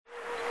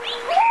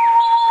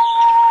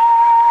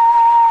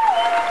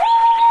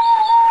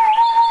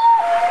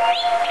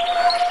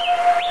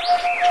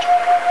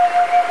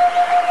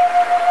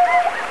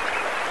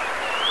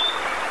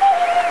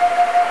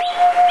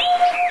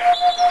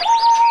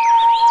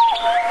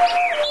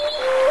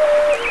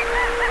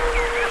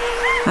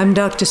I'm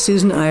Dr.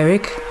 Susan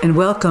Eyrich, and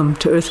welcome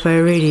to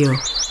Earthfire Radio.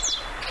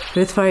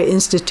 Earthfire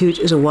Institute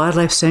is a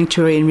wildlife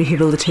sanctuary and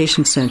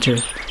rehabilitation center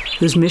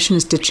whose mission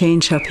is to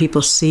change how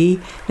people see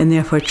and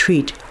therefore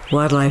treat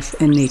wildlife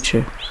and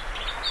nature.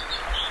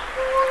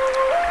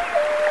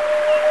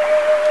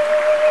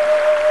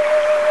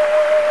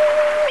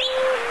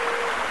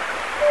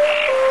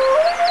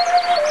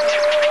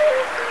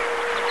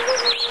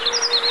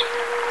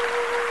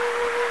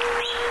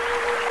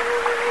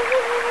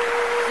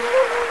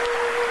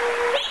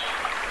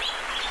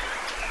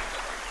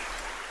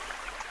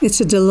 It's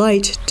a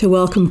delight to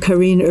welcome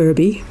Karine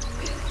Irby.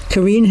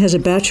 Karine has a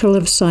Bachelor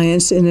of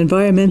Science in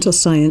Environmental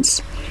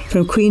Science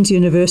from Queen's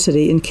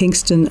University in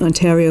Kingston,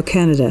 Ontario,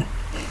 Canada,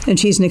 and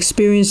she's an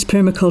experienced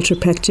permaculture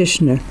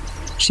practitioner.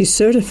 She's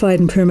certified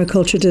in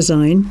permaculture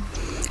design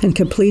and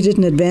completed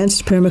an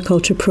advanced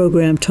permaculture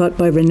program taught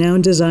by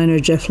renowned designer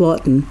Geoff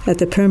Lawton at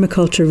the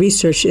Permaculture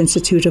Research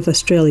Institute of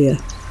Australia.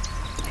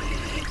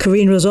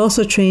 Karine was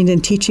also trained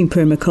in teaching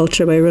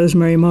permaculture by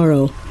Rosemary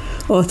Morrow,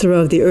 author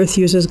of The Earth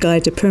User's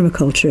Guide to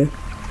Permaculture.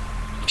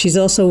 She's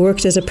also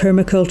worked as a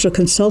permaculture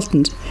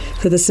consultant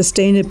for the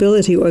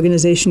sustainability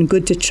organization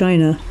Good to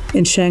China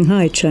in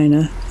Shanghai,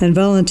 China, and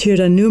volunteered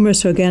on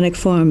numerous organic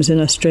farms in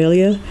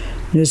Australia,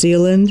 New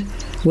Zealand,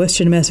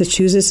 Western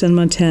Massachusetts, and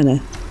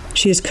Montana.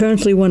 She is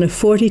currently one of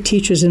 40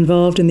 teachers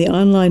involved in the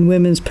online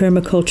Women's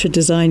Permaculture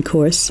Design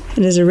course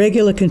and is a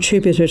regular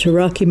contributor to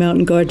Rocky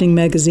Mountain Gardening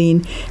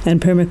Magazine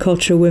and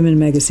Permaculture Women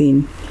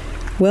Magazine.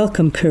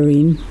 Welcome,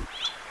 Karine.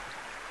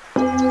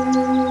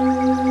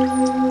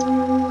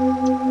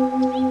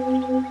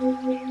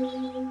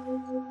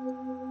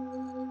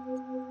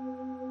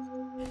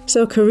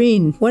 So,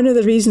 Karine, one of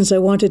the reasons I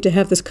wanted to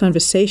have this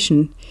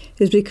conversation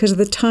is because of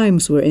the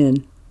times we're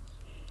in.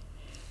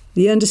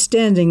 The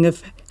understanding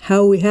of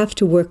how we have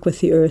to work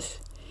with the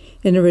earth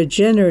in a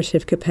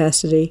regenerative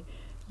capacity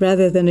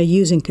rather than a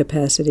using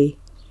capacity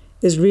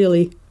is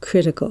really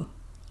critical.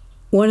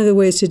 One of the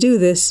ways to do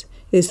this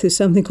is through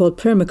something called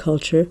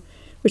permaculture,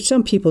 which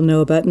some people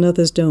know about and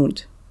others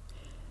don't.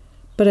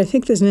 But I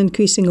think there's an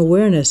increasing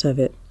awareness of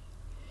it.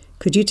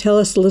 Could you tell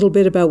us a little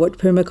bit about what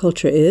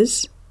permaculture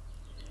is?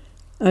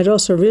 I'd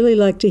also really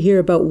like to hear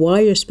about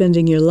why you're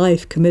spending your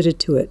life committed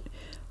to it.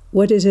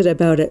 What is it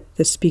about it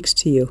that speaks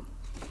to you?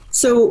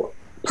 So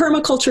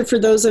permaculture, for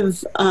those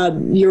of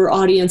your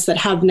audience that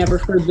have never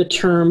heard the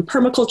term,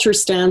 permaculture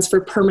stands for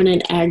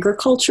permanent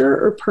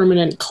agriculture or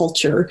permanent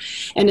culture.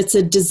 And it's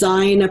a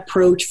design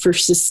approach for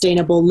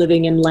sustainable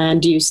living and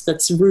land use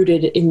that's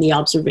rooted in the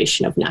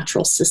observation of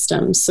natural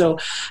systems. So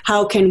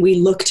how can we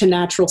look to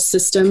natural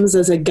systems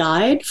as a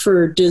guide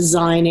for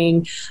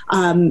designing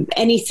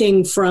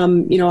anything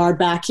from, our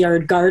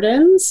backyard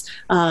gardens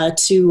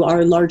to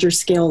our larger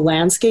scale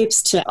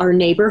landscapes to our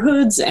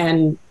neighborhoods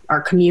and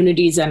our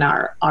communities and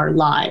our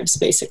lives,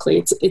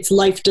 basically. It's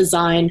life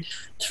design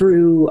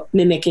through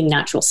mimicking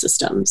natural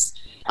systems.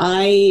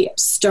 I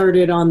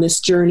started on this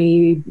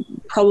journey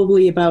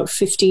probably about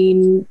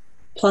 15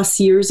 plus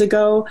years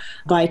ago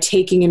by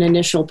taking an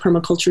initial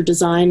permaculture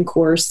design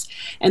course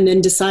and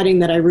then deciding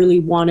that I really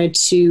wanted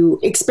to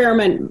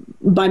experiment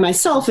by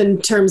myself in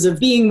terms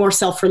of being more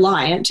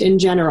self-reliant in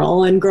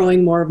general and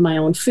growing more of my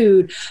own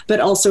food,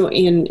 but also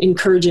in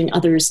encouraging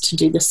others to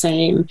do the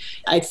same.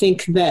 I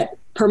think that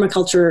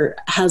permaculture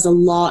has a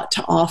lot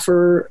to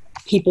offer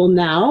people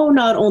now,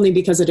 not only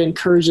because it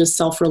encourages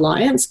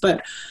self-reliance,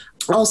 but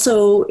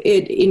also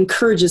it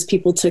encourages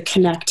people to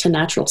connect to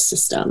natural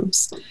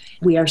systems.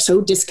 We are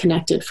so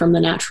disconnected from the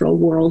natural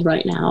world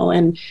right now,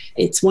 and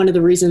it's one of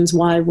the reasons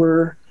why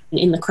we're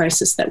in the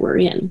crisis that we're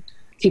in.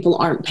 People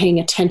aren't paying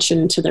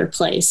attention to their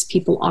place.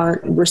 People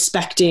aren't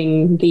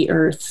respecting the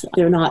earth.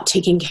 They're not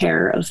taking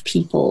care of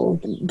people.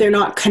 They're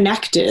not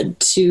connected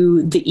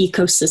to the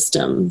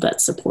ecosystem that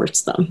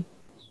supports them.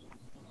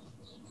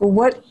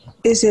 What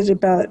is it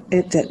about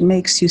it that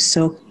makes you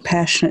so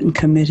passionate and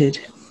committed?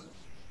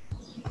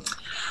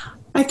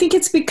 I think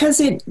it's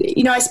because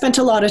I spent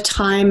a lot of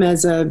time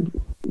as a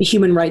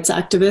human rights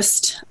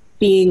activist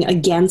being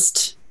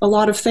against a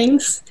lot of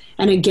things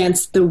and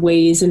against the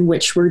ways in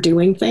which we're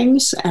doing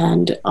things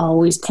and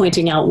always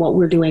pointing out what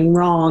we're doing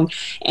wrong.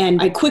 And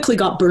I quickly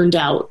got burned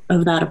out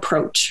of that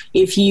approach.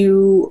 If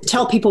you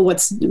tell people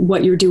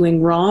what you're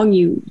doing wrong,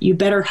 you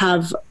better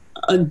have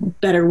a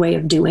better way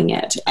of doing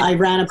it. I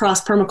ran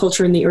across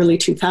permaculture in the early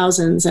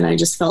 2000s, and I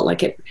just felt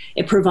like it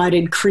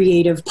provided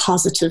creative,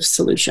 positive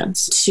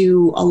solutions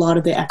to a lot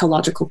of the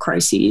ecological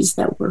crises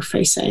that we're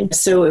facing.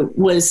 So it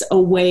was a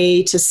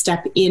way to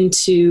step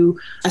into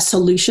a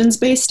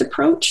solutions-based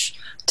approach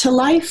to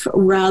life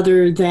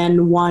rather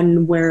than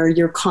one where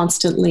you're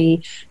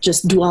constantly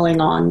just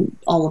dwelling on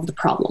all of the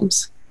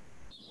problems.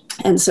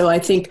 And so I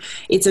think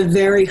it's a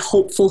very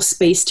hopeful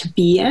space to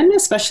be in,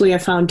 especially I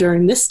found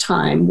during this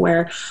time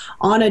where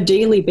on a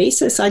daily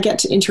basis, I get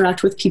to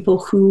interact with people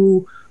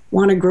who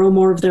want to grow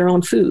more of their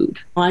own food.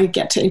 I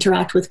get to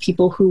interact with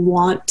people who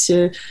want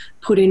to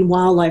put in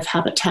wildlife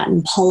habitat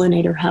and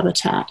pollinator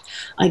habitat.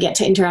 I get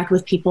to interact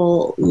with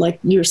people like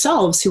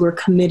yourselves who are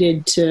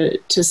committed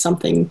to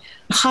something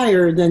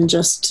higher than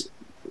just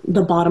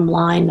the bottom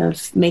line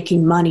of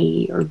making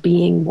money or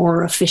being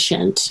more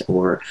efficient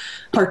or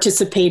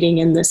participating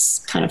in this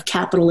kind of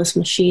capitalist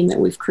machine that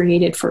we've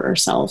created for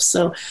ourselves.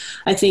 So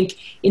I think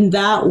in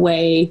that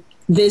way,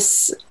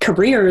 this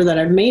career that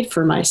I've made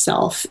for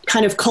myself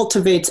kind of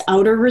cultivates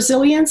outer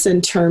resilience in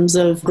terms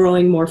of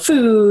growing more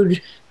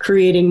food,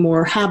 creating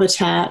more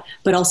habitat,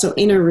 but also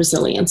inner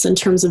resilience in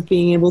terms of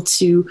being able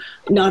to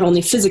not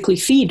only physically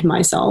feed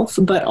myself,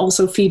 but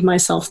also feed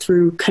myself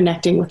through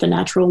connecting with the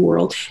natural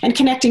world and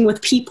connecting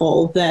with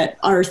people that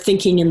are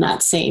thinking in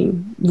that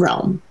same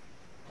realm.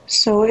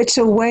 So it's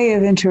a way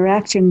of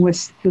interacting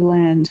with the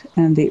land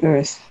and the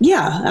earth.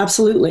 Yeah,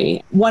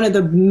 absolutely. One of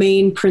the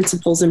main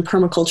principles in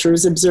permaculture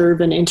is observe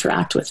and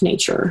interact with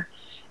nature.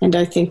 And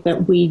I think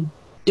that we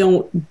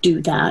don't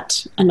do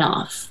that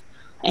enough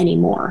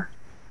anymore.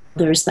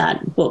 There's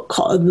that book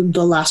called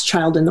The Last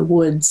Child in the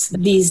Woods.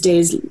 These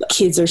days,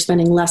 kids are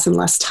spending less and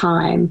less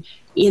time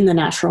in the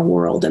natural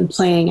world and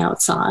playing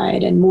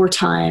outside and more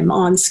time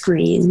on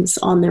screens,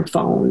 on their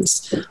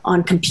phones,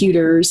 on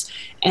computers.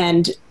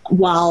 And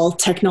while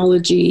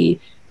technology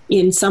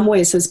in some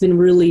ways has been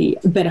really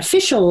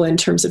beneficial in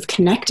terms of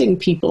connecting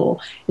people,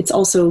 it's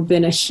also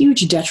been a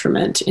huge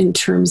detriment in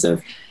terms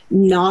of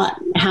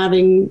not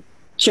having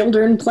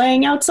children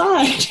playing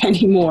outside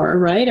anymore,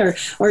 right?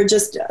 Or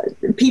just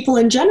people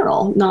in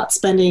general not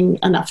spending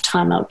enough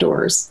time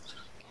outdoors.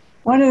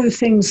 One of the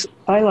things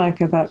I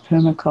like about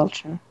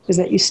permaculture is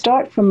that you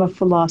start from a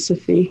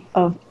philosophy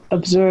of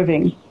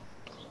observing,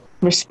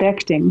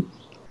 respecting,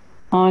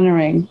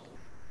 honoring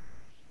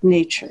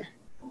nature.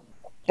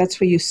 That's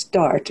where you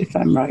start, if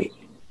I'm right.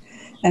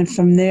 And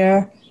from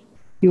there,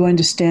 you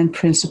understand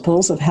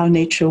principles of how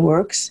nature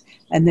works,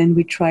 and then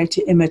we try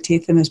to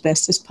imitate them as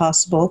best as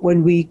possible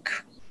when we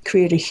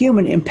create a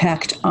human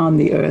impact on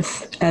the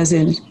earth, as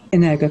in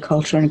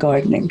agriculture and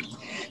gardening.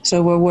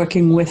 So we're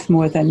working with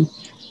more than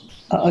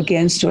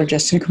against or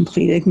just in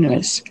complete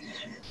ignorance.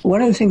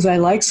 One of the things I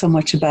like so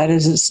much about it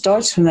is it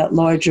starts from that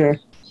larger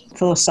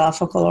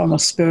philosophical,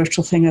 almost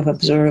spiritual thing of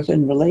observe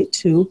and relate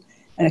to,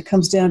 and it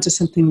comes down to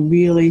something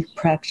really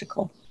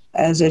practical,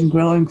 as in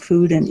growing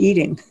food and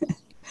eating.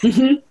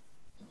 Mm-hmm.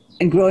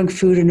 And growing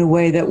food in a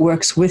way that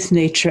works with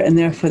nature, and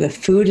therefore the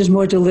food is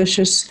more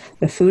delicious,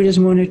 the food is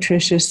more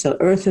nutritious,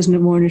 the earth is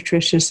more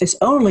nutritious. It's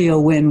only a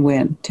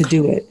win-win to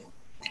do it.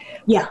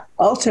 Yeah.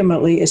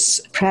 Ultimately,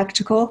 it's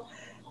practical,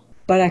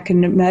 but I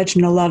can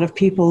imagine a lot of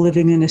people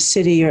living in a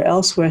city or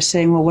elsewhere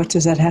saying, well, what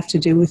does that have to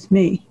do with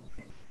me?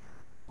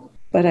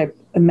 But I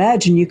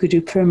imagine you could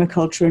do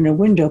permaculture in a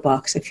window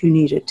box if you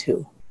needed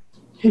to.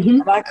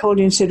 Mm-hmm. I called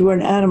you and said, we're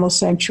an animal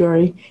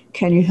sanctuary.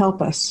 Can you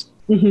help us?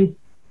 Mm-hmm.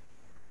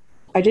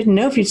 I didn't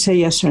know if you'd say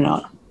yes or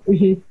not,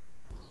 mm-hmm.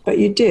 But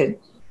you did.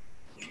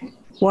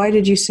 Why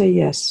did you say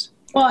yes?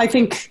 Well, I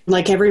think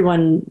like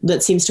everyone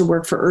that seems to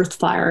work for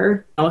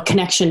Earthfire, a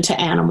connection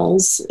to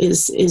animals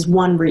is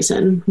one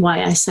reason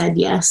why I said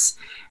yes.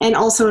 And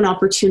also an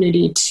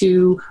opportunity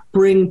to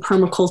bring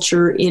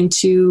permaculture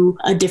into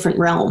a different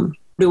realm,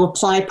 to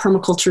apply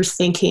permaculture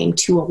thinking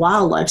to a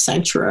wildlife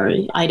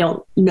sanctuary. I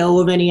don't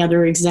know of any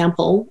other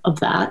example of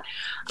that.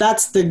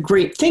 That's the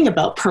great thing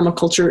about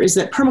permaculture, is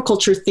that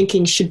permaculture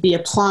thinking should be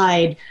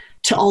applied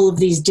to all of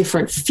these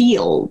different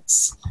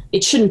fields.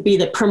 It shouldn't be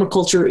that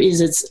permaculture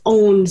is its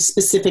own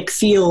specific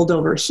field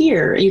over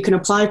here. You can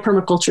apply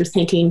permaculture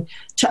thinking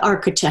to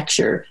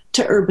architecture,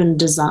 to urban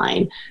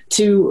design,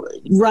 to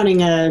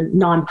running a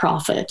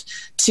nonprofit,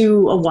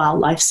 to a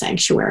wildlife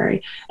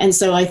sanctuary. And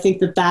so I think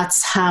that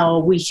that's how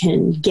we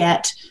can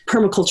get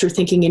permaculture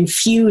thinking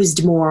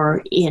infused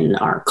more in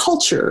our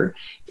culture,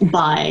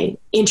 by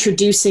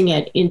introducing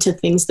it into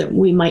things that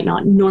we might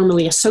not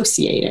normally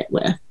associate it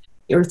with.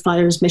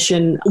 Earthfire's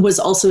mission was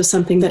also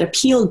something that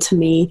appealed to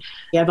me.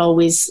 I've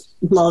always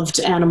loved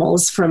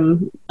animals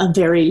from a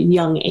very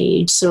young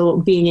age, so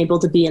being able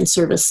to be in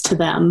service to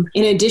them,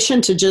 in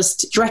addition to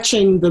just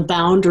stretching the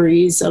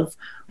boundaries of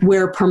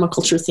where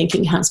permaculture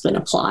thinking has been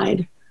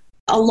applied.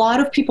 A lot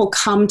of people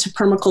come to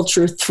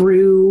permaculture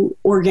through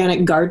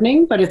organic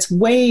gardening, but it's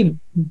way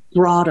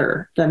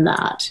broader than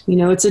that. You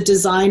know, it's a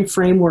design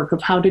framework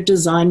of how to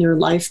design your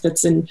life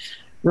that's in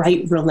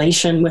right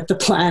relation with the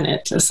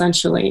planet,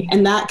 essentially.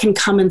 And that can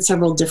come in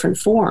several different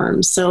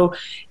forms. So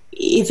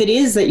if it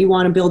is that you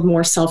want to build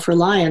more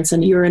self-reliance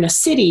and you're in a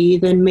city,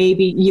 then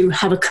maybe you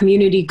have a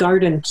community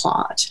garden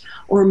plot,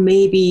 or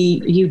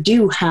maybe you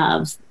do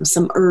have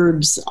some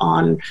herbs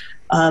on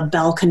a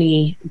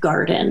balcony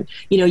garden.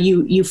 You know,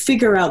 you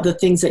figure out the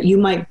things that you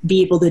might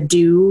be able to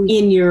do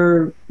in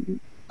your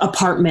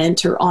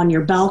apartment or on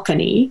your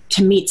balcony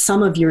to meet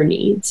some of your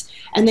needs.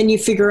 And then you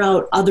figure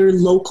out other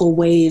local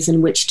ways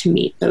in which to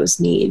meet those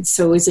needs.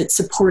 So is it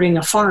supporting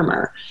a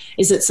farmer?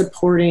 Is it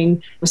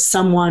supporting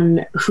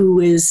someone who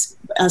is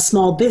a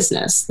small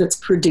business that's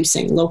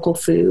producing local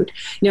food?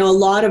 You know, a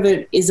lot of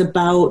it is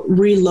about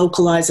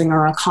relocalizing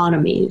our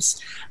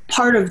economies.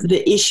 part of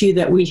the issue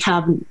that we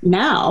have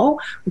now,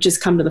 which has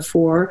come to the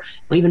fore,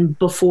 even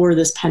before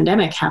this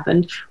pandemic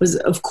happened, was,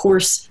 of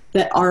course,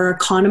 that our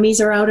economies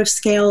are out of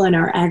scale and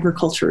our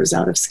agriculture is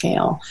out of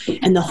scale.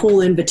 And the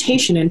whole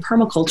invitation in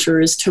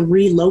permaculture is to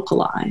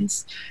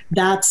relocalize.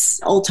 That's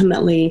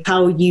ultimately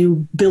how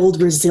you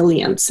build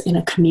resilience in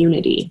a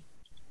community.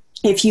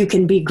 If you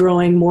can be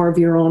growing more of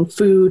your own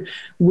food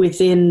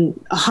within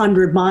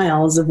 100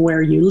 miles of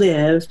where you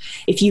live,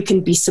 if you can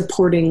be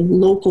supporting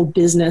local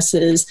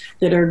businesses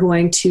that are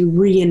going to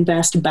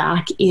reinvest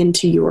back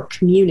into your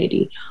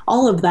community,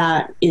 all of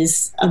that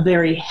is a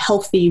very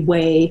healthy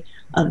way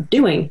of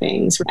doing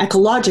things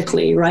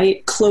ecologically,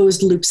 right?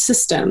 Closed loop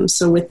systems.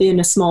 So within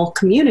a small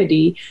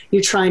community,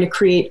 you're trying to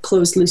create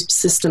closed loop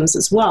systems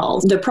as well.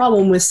 The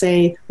problem with,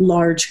 say,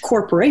 large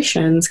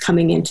corporations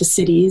coming into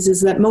cities is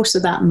that most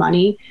of that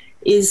money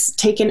is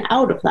taken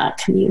out of that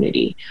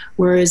community.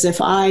 Whereas if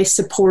I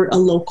support a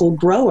local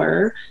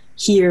grower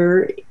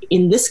here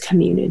in this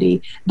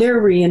community,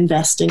 they're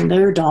reinvesting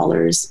their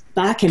dollars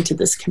back into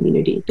this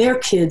community. Their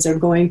kids are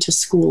going to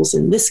schools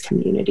in this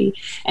community.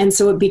 And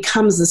so it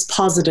becomes this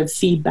positive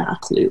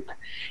feedback loop.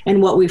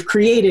 And what we've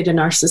created in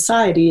our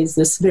society is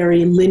this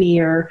very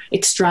linear,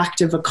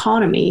 extractive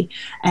economy.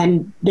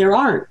 And there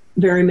aren't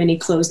very many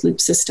closed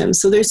loop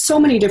systems. So there's so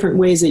many different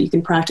ways that you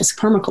can practice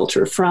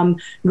permaculture, from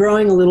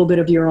growing a little bit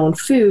of your own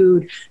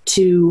food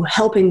to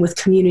helping with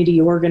community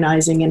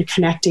organizing and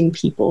connecting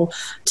people,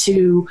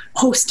 to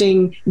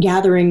hosting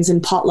gatherings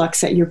and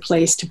potlucks at your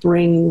place to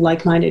bring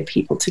like-minded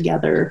people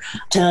together,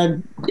 to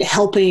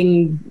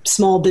helping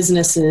small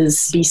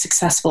businesses be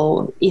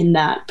successful in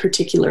that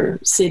particular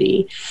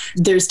city.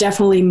 There's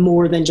definitely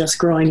more than just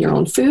growing your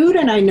own food.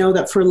 And I know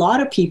that for a lot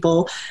of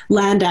people,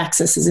 land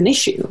access is an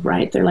issue,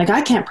 right? They're like,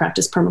 I can't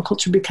practice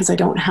permaculture because I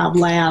don't have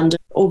land.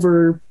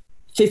 Over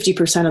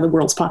 50% of the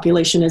world's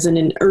population is in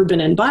an urban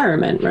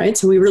environment, right?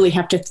 So we really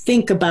have to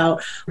think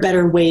about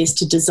better ways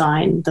to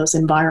design those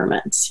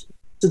environments.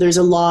 So there's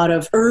a lot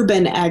of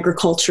urban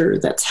agriculture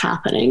that's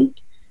happening,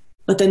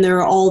 but then there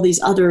are all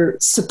these other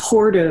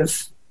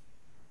supportive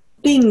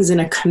things in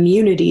a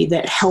community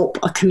that help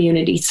a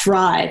community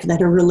thrive,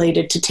 that are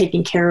related to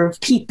taking care of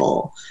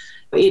people.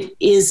 It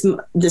is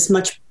this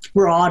much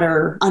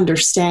broader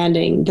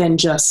understanding than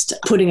just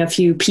putting a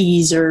few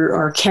peas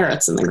or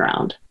carrots in the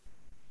ground.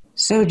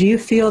 So do you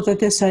feel that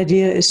this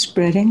idea is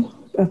spreading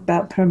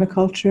about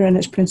permaculture and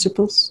its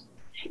principles?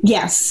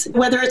 Yes.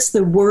 Whether it's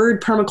the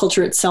word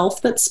permaculture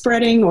itself that's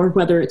spreading, or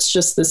whether it's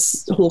just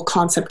this whole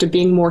concept of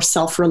being more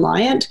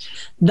self-reliant,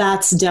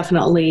 that's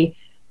definitely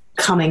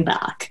coming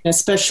back,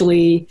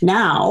 especially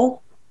now.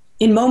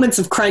 In moments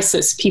of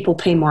crisis, people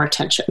pay more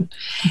attention,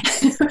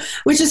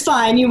 which is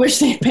fine. You wish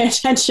they'd pay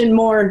attention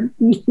more,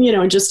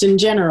 just in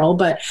general.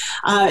 But,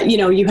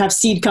 you have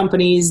seed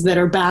companies that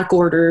are back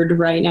ordered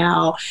right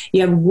now.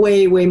 You have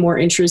way, way more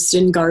interest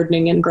in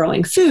gardening and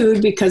growing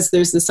food because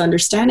there's this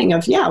understanding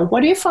of,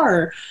 what if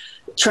our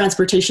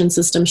transportation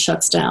system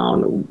shuts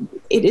down?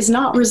 It is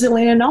not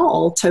resilient at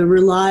all to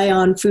rely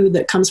on food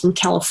that comes from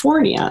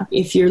California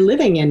if you're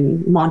living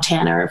in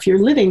Montana or if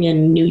you're living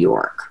in New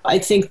York. I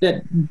think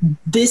that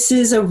this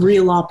is a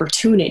real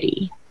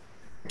opportunity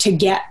to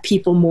get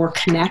people more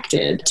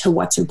connected to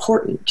what's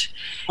important.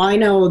 I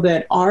know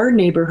that our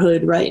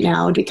neighborhood right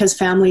now, because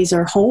families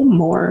are home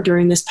more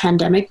during this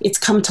pandemic, it's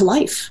come to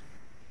life.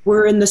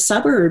 We're in the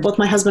suburb. Both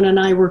my husband and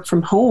I work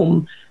from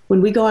home.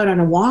 When we go out on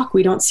a walk,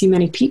 we don't see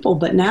many people,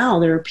 but now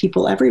there are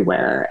people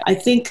everywhere. I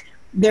think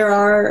there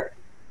are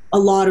a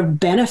lot of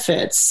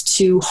benefits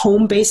to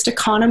home-based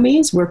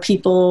economies where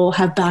people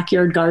have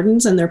backyard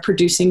gardens and they're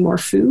producing more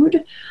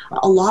food.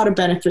 A lot of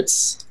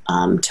benefits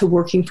to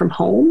working from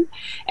home.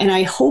 And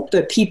I hope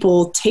that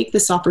people take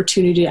this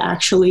opportunity to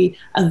actually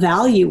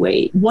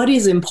evaluate what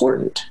is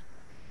important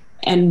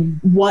and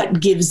what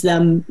gives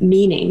them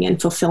meaning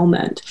and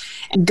fulfillment.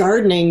 And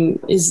gardening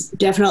is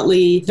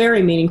definitely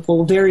very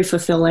meaningful, very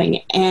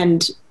fulfilling,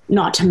 and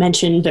not to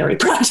mention very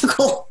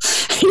practical.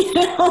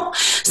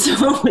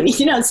 So,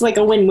 it's like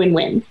a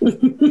win-win-win.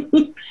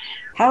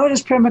 How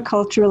does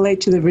permaculture relate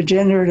to the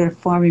regenerative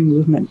farming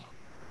movement?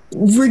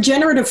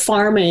 Regenerative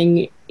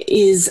farming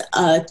is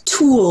a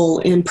tool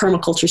in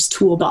permaculture's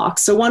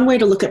toolbox. So one way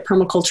to look at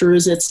permaculture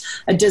is it's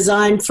a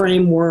design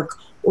framework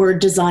or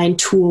design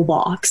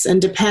toolbox. And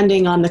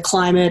depending on the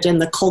climate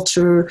and the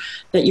culture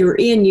that you're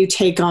in, you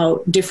take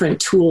out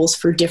different tools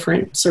for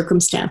different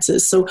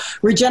circumstances. So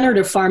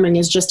regenerative farming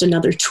is just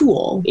another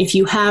tool. If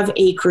you have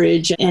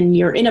acreage and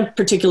you're in a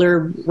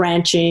particular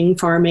ranching,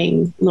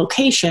 farming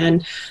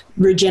location,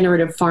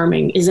 regenerative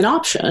farming is an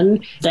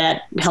option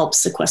that helps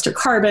sequester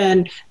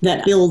carbon,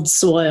 that builds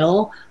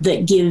soil,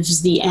 that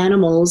gives the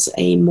animals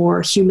a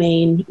more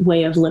humane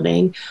way of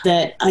living,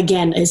 that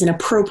again is an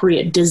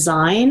appropriate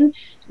design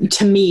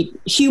to meet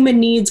human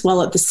needs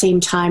while at the same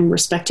time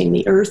respecting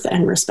the earth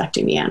and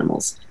respecting the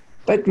animals.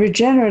 But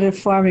regenerative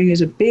farming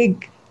is a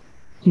big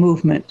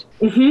movement.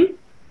 Mm-hmm.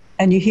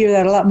 And you hear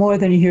that a lot more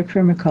than you hear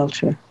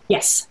permaculture.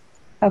 Yes.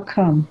 How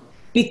come?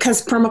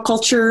 Because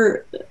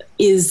permaculture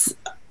is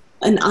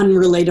an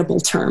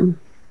unrelatable term.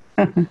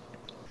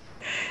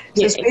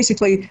 So it's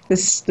basically the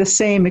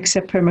same,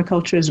 except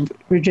permaculture is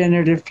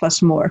regenerative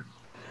plus more.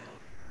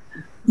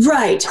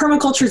 Right.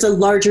 Permaculture is a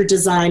larger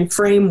design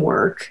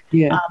framework,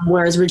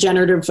 whereas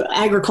regenerative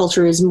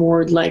agriculture is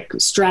more like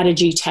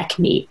strategy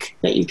technique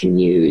that you can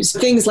use.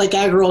 Things like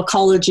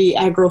agroecology,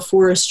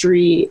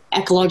 agroforestry,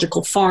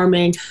 ecological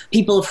farming,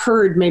 people have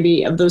heard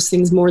maybe of those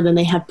things more than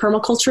they have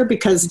permaculture,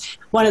 because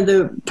one of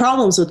the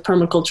problems with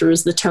permaculture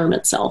is the term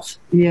itself.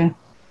 Yeah.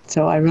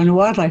 So I run a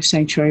wildlife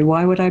sanctuary.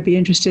 Why would I be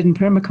interested in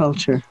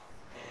permaculture?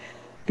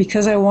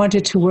 Because I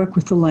wanted to work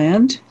with the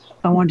land.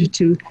 I wanted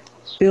to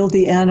build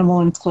the animal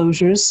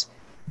enclosures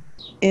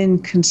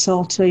in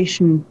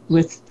consultation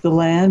with the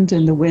land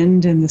and the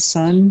wind and the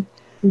sun,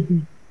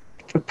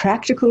 for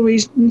practical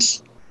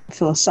reasons,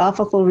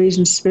 philosophical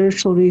reasons,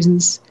 spiritual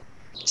reasons,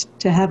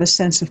 to have a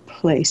sense of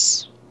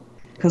place,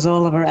 because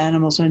all of our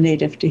animals are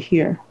native to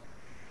here.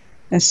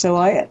 And so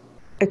I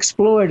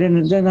explored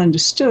and then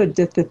understood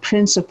that the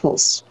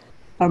principles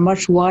are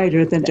much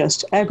wider than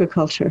just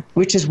agriculture,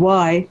 which is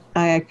why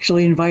I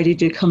actually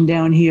invited you to come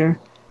down here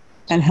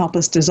and help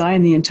us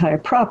design the entire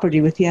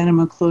property with the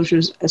animal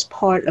enclosures as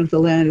part of the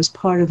land, as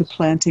part of the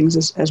plantings,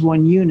 as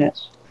one unit.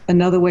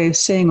 Another way of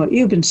saying what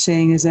you've been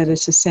saying is that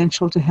it's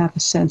essential to have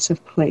a sense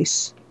of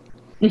place.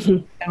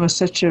 And with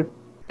such a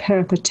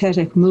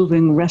peripatetic,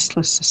 moving,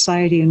 restless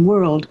society and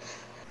world,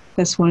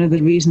 that's one of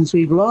the reasons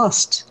we've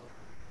lost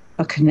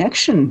a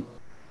connection.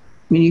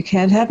 I mean, you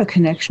can't have a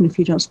connection if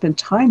you don't spend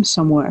time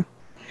somewhere.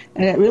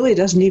 And it really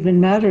doesn't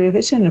even matter if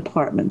it's in an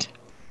apartment.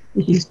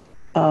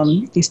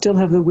 You still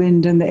have the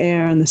wind and the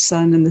air and the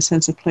sun and the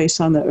sense of place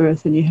on the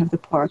earth, and you have the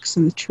parks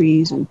and the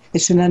trees, and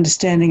it's an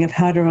understanding of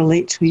how to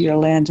relate to your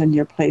land and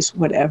your place,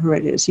 whatever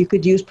it is. You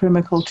could use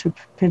permaculture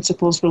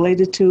principles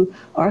related to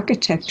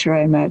architecture,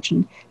 I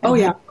imagine. Oh,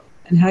 yeah.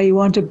 And how you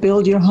want to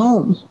build your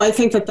home. I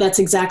think that that's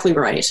exactly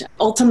right.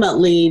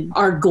 Ultimately,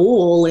 our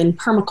goal in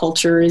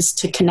permaculture is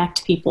to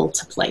connect people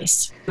to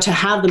place, to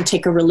have them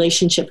take a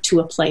relationship to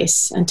a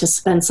place and to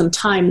spend some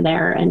time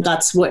there. And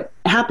that's what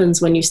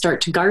happens when you start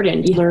to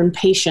garden. You learn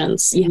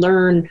patience, you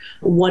learn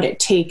what it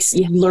takes,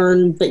 you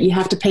learn that you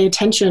have to pay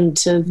attention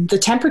to the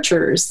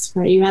temperatures,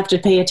 right? You have to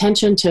pay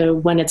attention to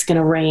when it's going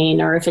to rain,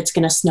 or if it's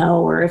going to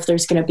snow, or if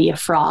there's going to be a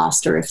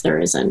frost, or if there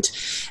isn't.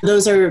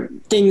 Those are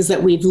things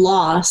that we've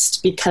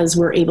lost because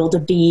we're able to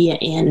be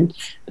in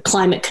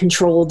climate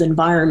controlled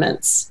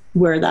environments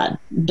where that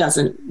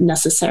doesn't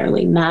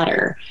necessarily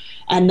matter.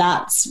 And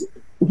that's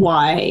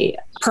why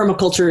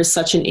permaculture is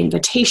such an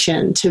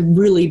invitation to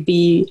really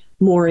be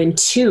more in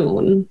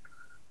tune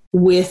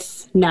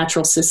with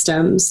natural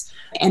systems.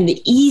 And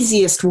the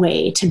easiest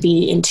way to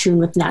be in tune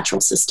with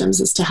natural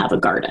systems is to have a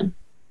garden.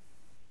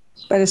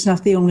 But it's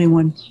not the only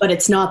one. But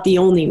it's not the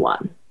only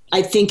one.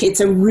 I think it's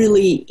a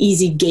really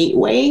easy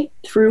gateway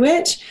through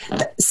it.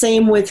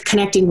 Same with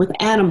connecting with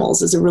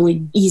animals is a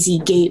really easy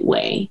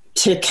gateway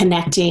to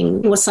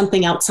connecting with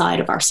something outside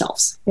of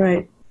ourselves.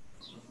 Right.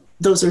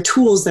 Those are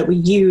tools that we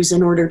use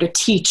in order to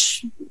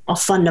teach a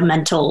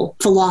fundamental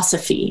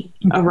philosophy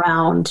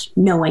around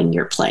knowing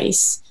your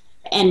place.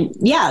 And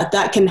yeah,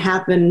 that can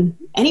happen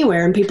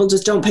anywhere, and people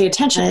just don't pay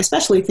attention. I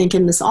especially think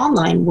in this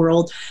online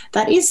world,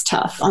 that is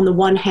tough. On the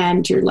one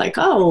hand, you're like,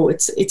 oh,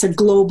 it's a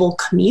global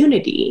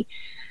community.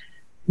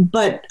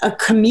 But a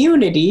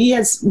community,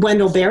 as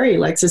Wendell Berry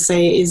likes to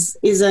say,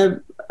 is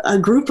a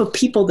group of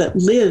people that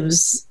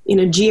lives in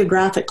a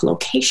geographic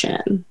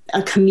location.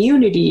 A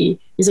community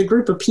is a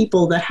group of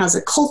people that has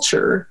a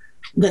culture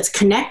that's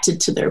connected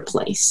to their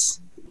place.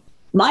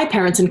 My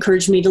parents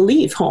encouraged me to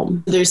leave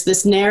home. There's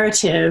this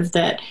narrative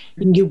that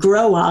you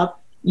grow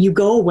up, you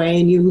go away,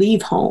 and you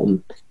leave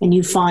home, and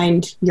you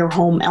find your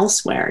home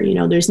elsewhere. You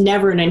know, there's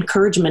never an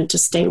encouragement to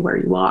stay where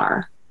you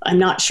are. I'm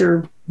not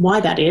sure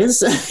why that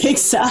is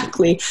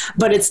exactly,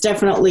 but it's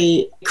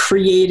definitely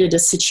created a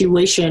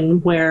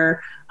situation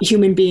where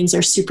human beings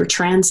are super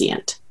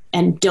transient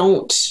and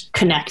don't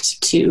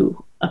connect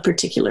to a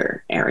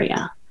particular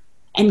area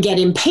and get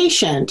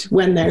impatient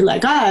when they're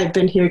like, I've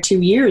been here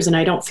 2 years and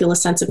I don't feel a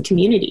sense of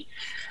community.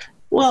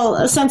 Well,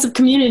 a sense of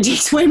community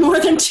is way more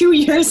than 2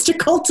 years to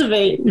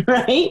cultivate,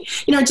 right?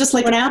 You know, just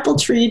like an apple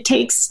tree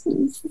takes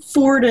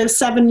 4 to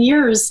 7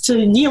 years to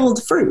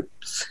yield fruit.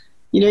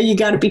 You know, you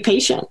got to be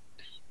patient.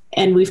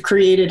 And we've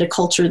created a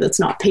culture that's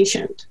not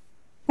patient.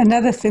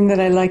 Another thing that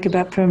I like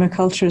about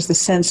permaculture is the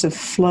sense of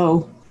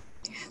flow.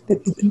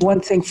 That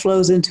one thing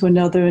flows into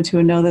another, and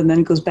then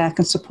it goes back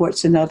and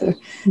supports another.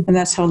 And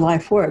that's how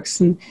life works.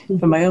 And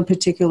for my own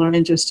particular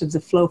interest of the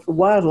flow for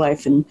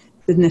wildlife and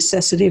the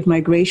necessity of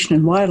migration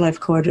and wildlife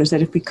corridors,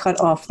 that if we cut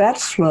off that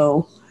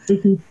flow,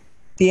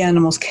 the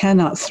animals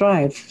cannot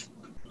thrive.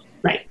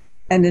 Right.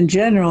 And in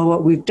general,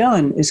 what we've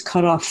done is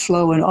cut off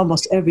flow in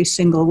almost every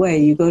single way.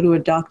 You go to a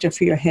doctor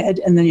for your head,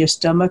 and then your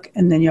stomach,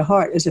 and then your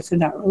heart, as if they're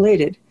not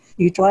related.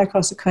 You fly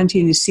across the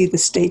country and you see the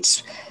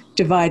states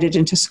divided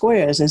into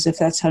squares, as if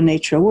that's how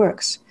nature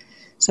works.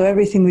 So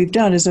everything we've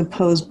done is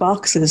impose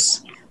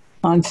boxes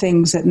on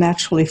things that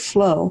naturally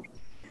flow.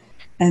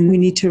 And we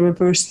need to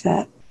reverse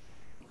that.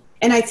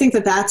 And I think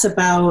that that's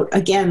about,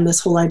 again, this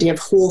whole idea of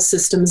whole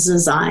systems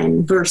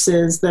design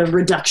versus the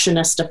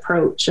reductionist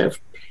approach of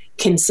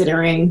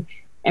considering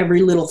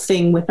every little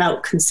thing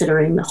without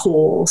considering the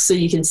whole. So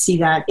you can see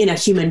that in a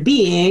human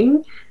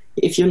being,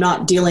 if you're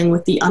not dealing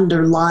with the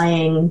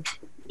underlying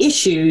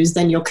issues,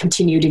 then you'll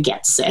continue to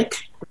get sick.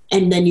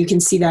 And then you can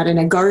see that in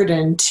a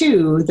garden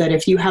too, that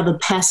if you have a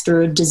pest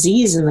or a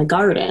disease in the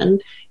garden,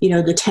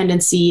 the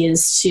tendency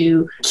is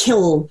to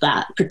kill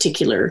that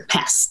particular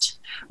pest,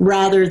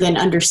 rather than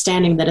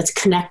understanding that it's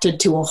connected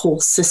to a whole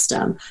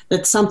system,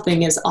 that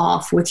something is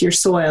off with your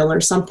soil or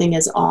something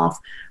is off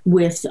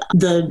with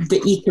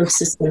the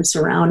ecosystem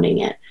surrounding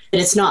it.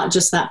 And it's not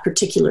just that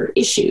particular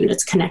issue,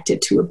 it's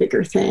connected to a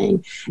bigger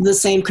thing. The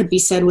same could be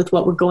said with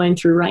what we're going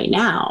through right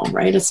now,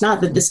 right? It's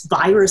not that this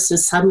virus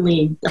has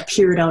suddenly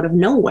appeared out of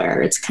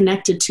nowhere. It's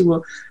connected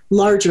to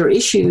larger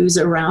issues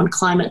around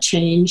climate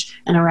change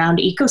and around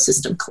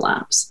ecosystem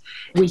collapse.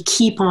 We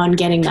keep on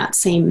getting that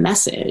same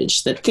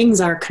message that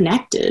things are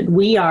connected.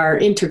 We are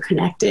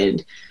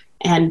interconnected.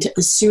 And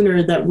the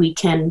sooner that we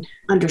can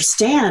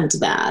understand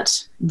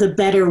that, the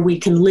better we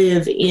can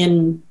live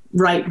in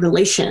right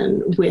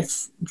relation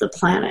with the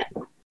planet.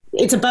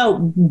 It's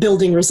about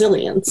building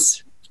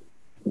resilience,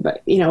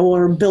 but,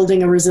 or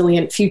building a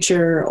resilient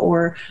future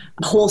or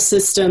whole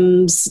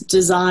systems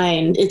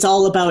design. It's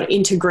all about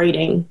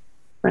integrating,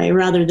 right,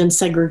 rather than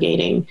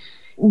segregating.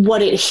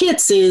 What it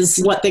hits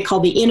is what they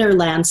call the inner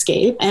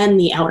landscape and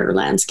the outer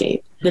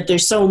landscape, that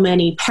there's so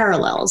many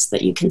parallels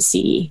that you can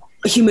see.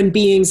 Human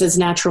beings as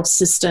natural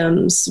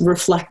systems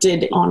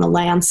reflected on a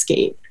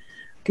landscape.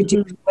 Could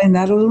you explain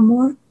that a little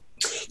more?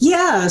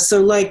 Yeah,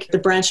 so like the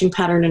branching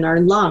pattern in our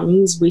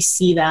lungs, we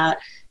see that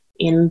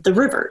in the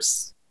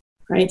rivers,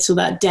 right? So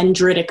that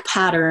dendritic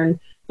pattern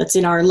that's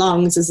in our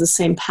lungs is the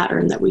same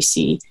pattern that we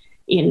see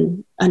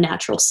in a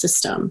natural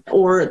system.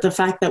 Or the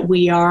fact that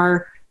we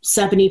are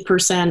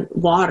 70%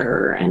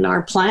 water and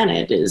our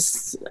planet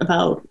is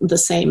about the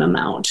same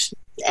amount.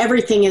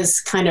 Everything is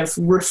kind of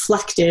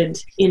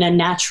reflected in a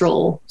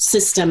natural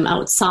system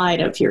outside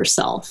of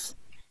yourself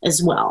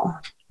as well.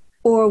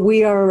 Or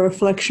we are a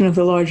reflection of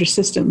the larger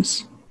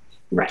systems.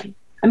 Right.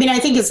 I mean, I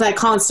think it's that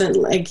constant,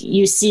 like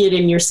you see it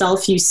in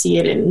yourself, you see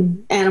it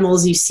in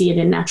animals, you see it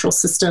in natural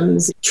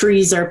systems.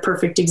 Trees are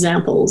perfect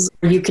examples.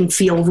 You can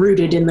feel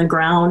rooted in the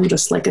ground,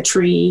 just like a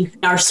tree.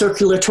 Our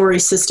circulatory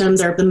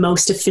systems are the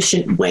most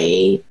efficient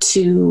way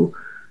to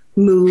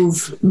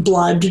move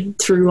blood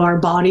through our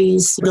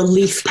bodies. The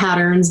leaf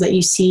patterns that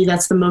you see,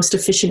 that's the most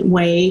efficient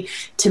way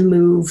to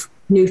move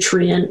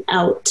nutrient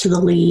out to the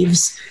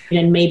leaves.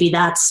 And maybe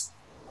that's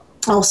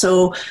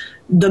also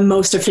the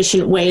most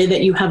efficient way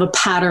that you have a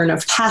pattern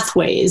of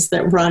pathways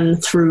that run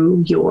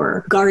through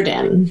your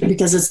garden,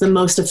 because it's the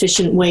most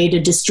efficient way to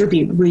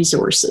distribute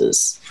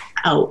resources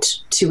out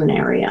to an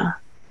area.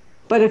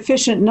 But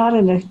efficient, not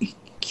in a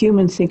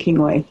human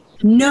thinking way.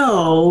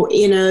 No,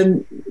 in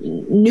a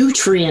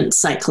nutrient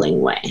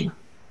cycling way.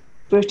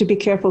 We have to be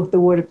careful with the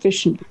word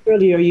efficient.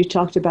 Earlier you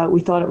talked about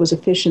we thought it was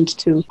efficient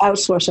to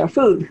outsource our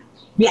food.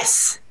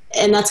 Yes,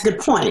 and that's a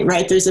good point,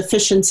 right? There's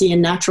efficiency in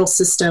natural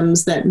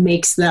systems that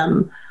makes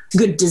them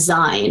good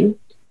design.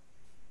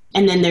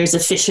 And then there's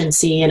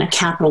efficiency in a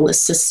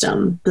capitalist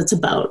system that's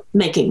about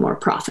making more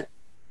profit.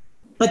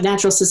 But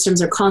natural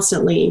systems are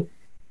constantly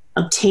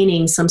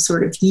obtaining some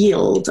sort of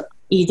yield.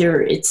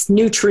 Either it's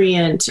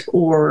nutrient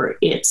or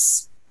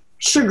it's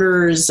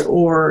sugars,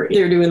 or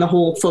they're doing the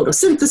whole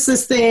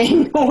photosynthesis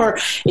thing, or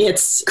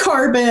it's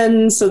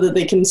carbon so that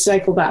they can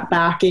cycle that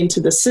back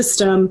into the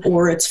system,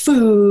 or it's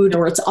food,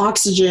 or it's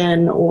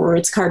oxygen, or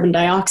it's carbon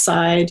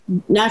dioxide.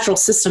 Natural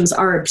systems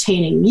are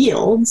obtaining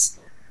yields.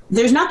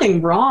 There's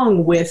nothing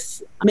wrong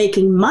with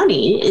making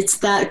money. It's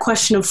that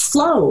question of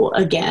flow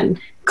again.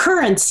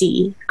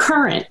 Currency,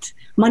 current.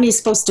 Money is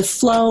supposed to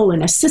flow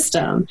in a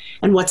system.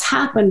 And what's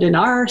happened in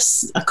our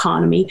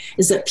economy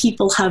is that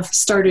people have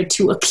started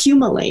to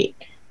accumulate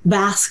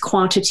vast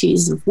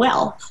quantities of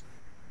wealth.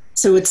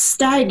 So it's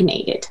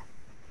stagnated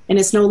and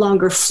it's no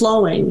longer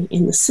flowing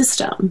in the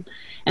system.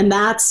 And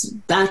that's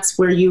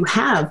where you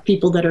have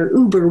people that are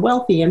uber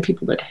wealthy and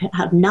people that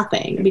have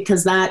nothing,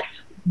 because that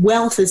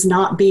wealth is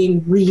not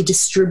being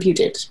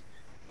redistributed.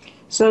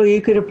 So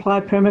you could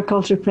apply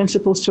permaculture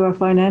principles to our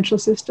financial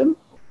system?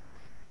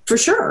 For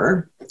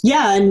sure.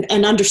 Yeah,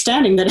 and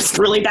understanding that it's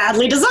really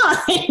badly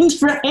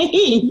designed,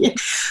 right?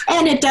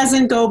 And it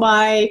doesn't go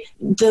by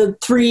the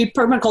 3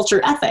 permaculture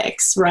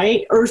ethics,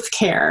 right? Earth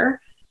care,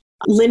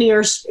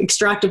 linear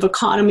extractive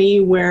economy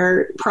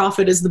where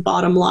profit is the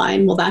bottom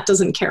line. Well, that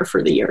doesn't care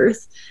for the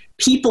earth.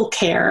 People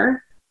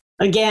care.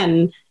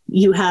 Again,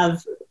 you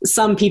have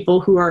some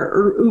people who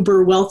are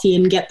uber wealthy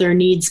and get their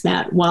needs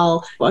met,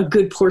 while a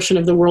good portion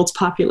of the world's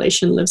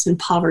population lives in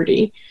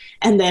poverty.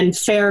 And then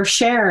fair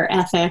share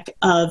ethic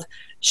of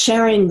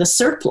sharing the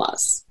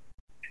surplus.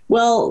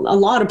 Well, a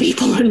lot of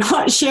people are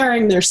not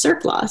sharing their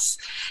surplus.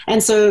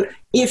 And so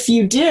if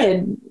you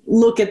did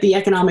look at the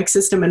economic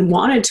system and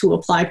wanted to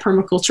apply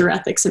permaculture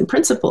ethics and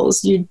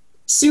principles, you'd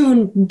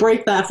soon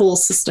break that whole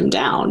system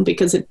down,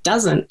 because it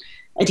doesn't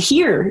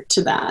adhere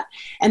to that.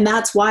 And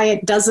that's why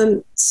it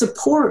doesn't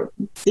support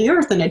the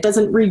earth, and it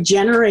doesn't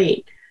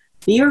regenerate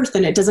the earth,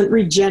 and it doesn't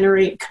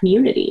regenerate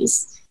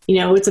communities.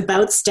 It's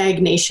about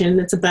stagnation,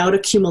 it's about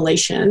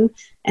accumulation,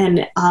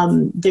 and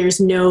there's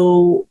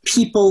no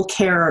people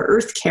care or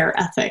earth care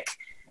ethic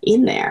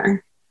in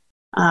there.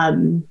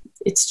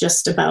 It's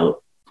just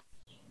about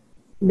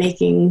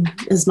making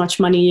as much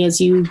money as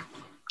you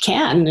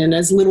can in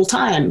as little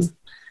time.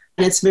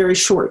 And it's very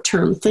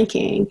short-term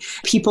thinking.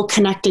 People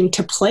connecting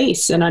to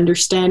place and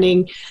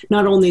understanding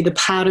not only the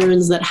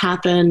patterns that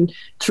happen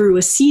through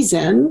a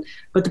season,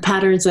 but the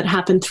patterns that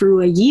happen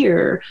through a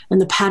year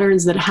and the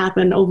patterns that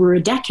happen over a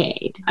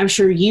decade. I'm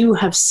sure you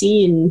have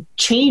seen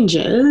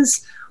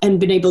changes and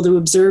been able to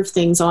observe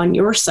things on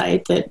your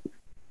site that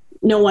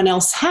no one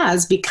else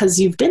has because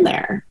you've been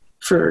there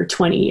for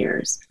 20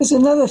 years. There's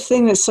another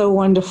thing that's so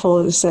wonderful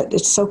is that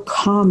it's so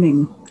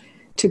calming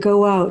to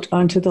go out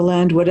onto the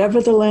land,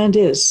 whatever the land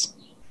is.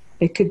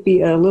 It could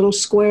be a little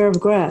square of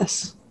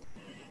grass,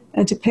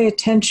 and to pay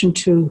attention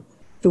to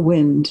the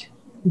wind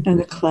and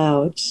the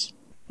clouds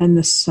and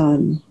the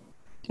sun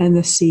and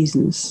the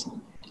seasons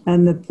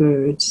and the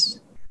birds.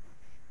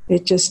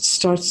 It just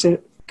starts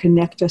to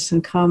connect us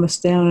and calm us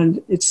down,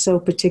 and it's so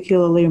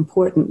particularly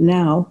important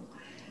now,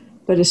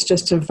 but it's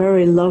just a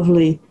very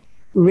lovely,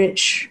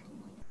 rich,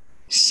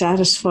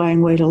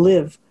 satisfying way to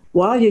live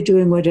while you're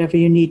doing whatever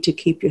you need to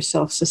keep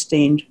yourself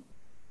sustained.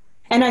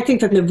 And I think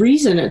that the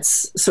reason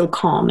it's so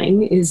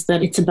calming is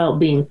that it's about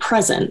being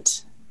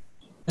present.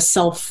 A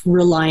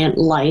self-reliant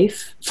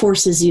life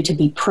forces you to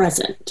be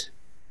present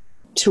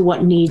to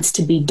what needs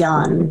to be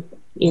done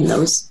in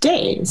those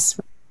days.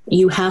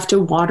 You have to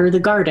water the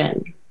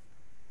garden.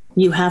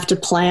 You have to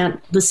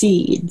plant the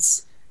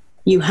seeds.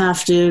 You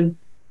have to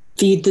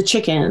feed the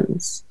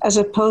chickens. As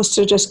opposed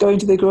to just going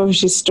to the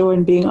grocery store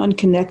and being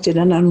unconnected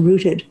and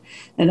unrooted.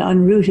 And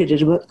unrooted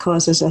is what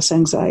causes us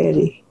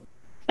anxiety.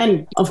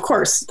 And of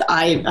course,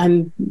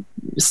 I'm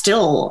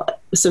still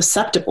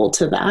susceptible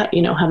to that,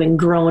 having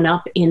grown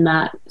up in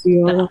that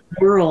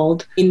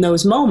world. In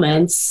those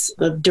moments,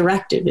 the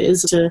directive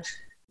is to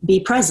be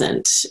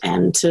present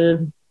and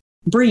to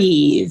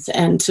breathe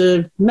and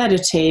to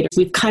meditate.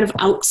 We've kind of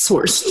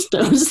outsourced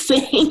those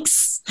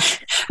things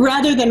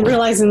rather than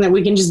realizing that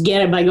we can just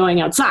get it by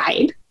going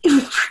outside,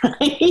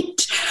 right? We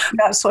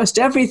outsourced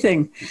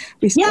everything.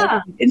 We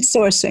started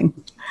insourcing.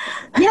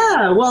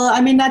 Yeah, well,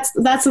 I mean, that's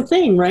the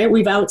thing, right?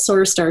 We've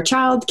outsourced our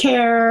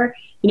childcare.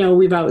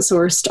 We've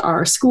outsourced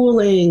our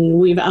schooling.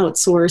 We've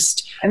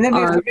outsourced. And then we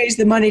have to raise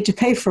the money to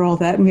pay for all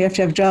that. And we have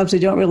to have jobs we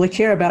don't really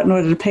care about in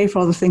order to pay for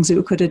all the things that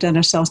we could have done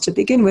ourselves to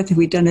begin with if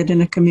we'd done it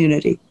in a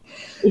community.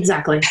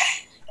 Exactly.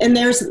 And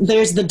there's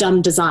the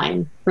dumb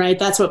design, right?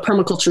 That's what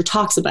permaculture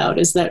talks about,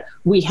 is that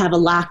we have a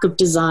lack of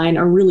design,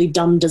 a really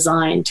dumb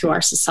design to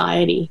our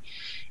society.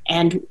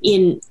 And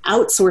in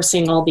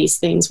outsourcing all these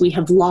things, we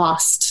have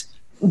lost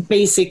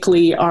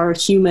basically our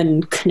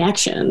human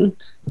connection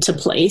to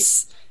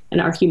place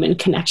and our human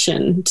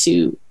connection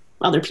to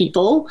other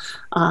people.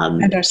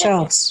 And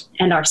ourselves.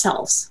 And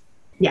ourselves.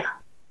 Yeah.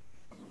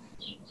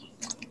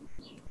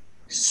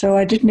 So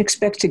I didn't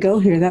expect to go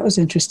here. That was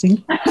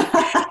interesting.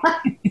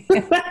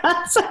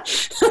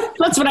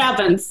 That's what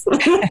happens.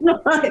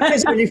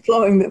 It's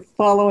really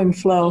following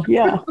flow.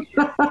 Yeah.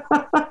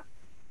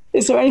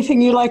 Is there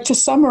anything you'd like to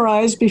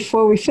summarize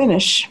before we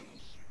finish?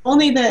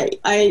 Only that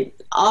I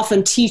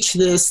often teach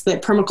this,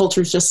 that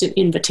permaculture is just an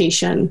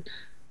invitation.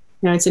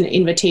 It's an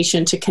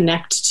invitation to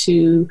connect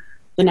to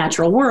the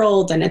natural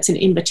world, and it's an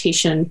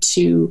invitation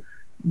to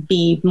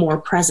be more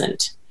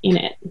present in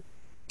it.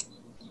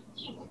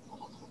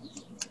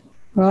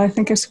 Well, I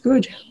think it's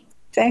good.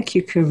 Thank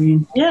you,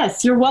 Karine.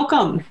 Yes, you're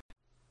welcome.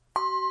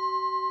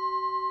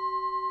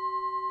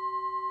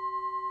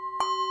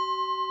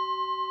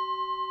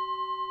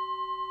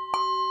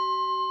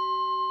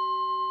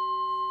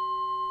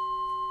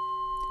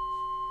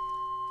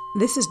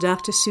 This is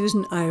Dr.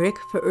 Susan Eyrich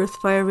for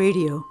Earthfire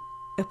Radio,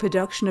 a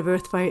production of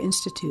Earthfire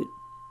Institute.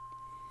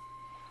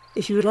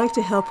 If you would like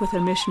to help with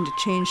our mission to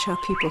change how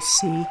people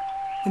see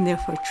and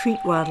therefore treat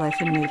wildlife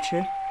and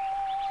nature,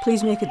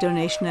 please make a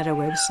donation at our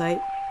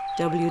website,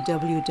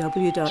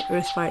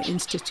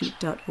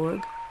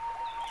 www.earthfireinstitute.org.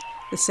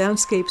 The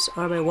soundscapes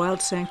are by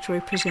Wild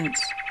Sanctuary Presents,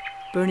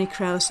 Bernie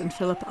Krause and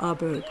Philip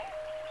Auberg.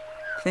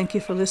 Thank you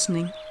for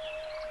listening.